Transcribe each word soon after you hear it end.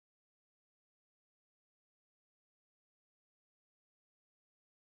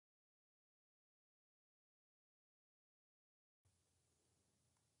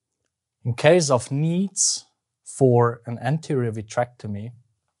In case of needs for an anterior vitrectomy,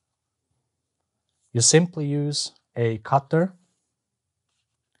 you simply use a cutter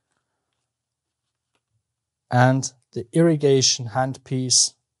and the irrigation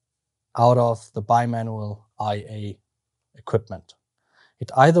handpiece out of the bimanual IA equipment.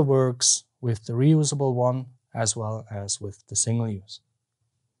 It either works with the reusable one as well as with the single use.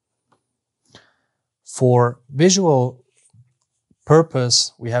 For visual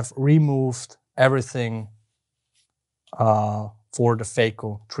purpose, we have removed everything for the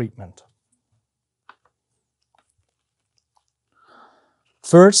phaco treatment.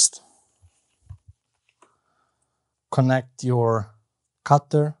 First, connect your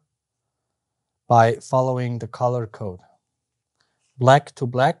cutter by following the color code. Black to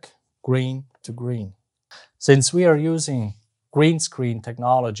black, green to green. Since we are using green screen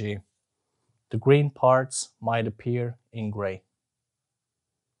technology, the green parts might appear in gray.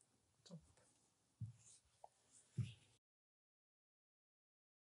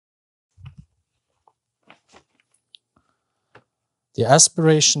 The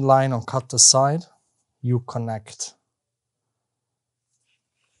aspiration line on cutter side, you connect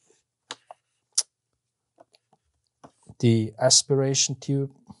the aspiration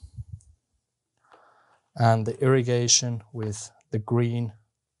tube and the irrigation with the green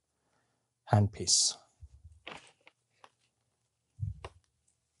handpiece.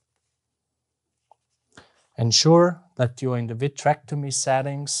 Ensure that you're in the vitrectomy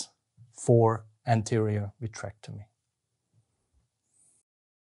settings for anterior vitrectomy.